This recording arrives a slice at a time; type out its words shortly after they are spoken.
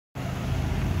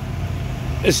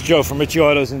It's Joe from Richie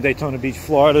Autos in Daytona Beach,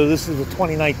 Florida. This is the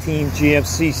 2019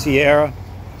 GMC Sierra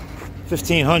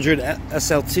 1500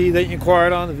 SLT that you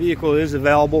inquired on. The vehicle is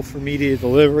available for immediate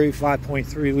delivery,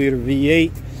 5.3 liter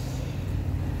V8.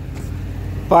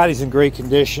 Body's in great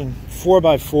condition,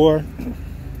 4x4.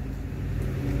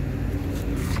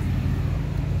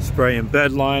 Spray and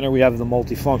bed liner. We have the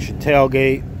multifunction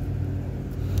tailgate.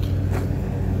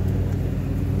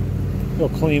 Real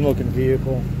clean looking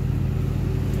vehicle.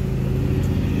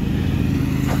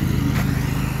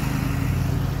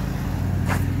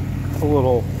 A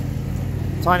little,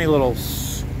 tiny little,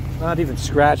 not even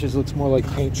scratches, looks more like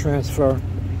paint transfer.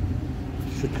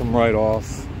 Should come right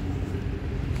off.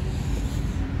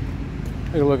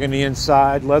 Take a look in the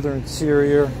inside, leather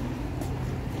interior.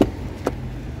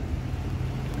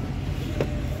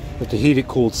 With the heated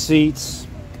cooled seats.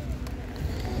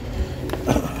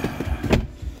 Got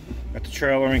the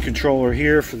trailering controller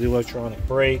here for the electronic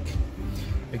brake.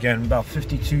 Again, about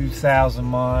 52,000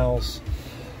 miles.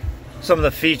 Some of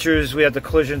the features, we have the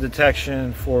collision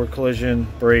detection, forward collision,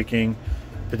 braking,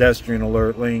 pedestrian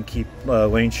alert, lane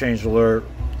change alert,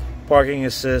 parking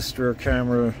assist, rear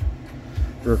camera,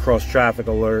 rear cross traffic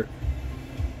alert.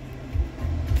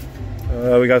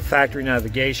 We got factory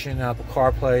navigation, Apple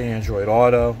CarPlay, Android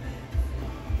Auto.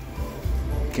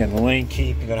 Again, the lane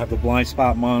keep, you're gonna have the blind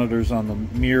spot monitors on the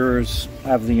mirrors,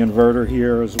 have the inverter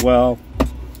here as well,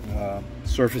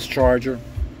 surface charger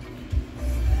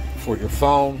for your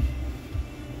phone.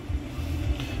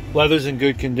 Leather's in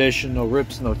good condition, no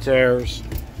rips, no tears.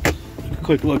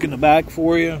 Quick look in the back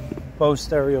for you. Bose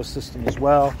stereo system as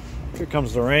well. Here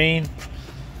comes the rain.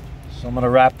 So I'm gonna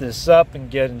wrap this up and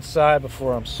get inside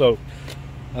before I'm soaked.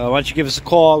 Why don't you give us a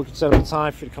call? We can set up a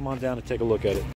time for you to come on down and take a look at it.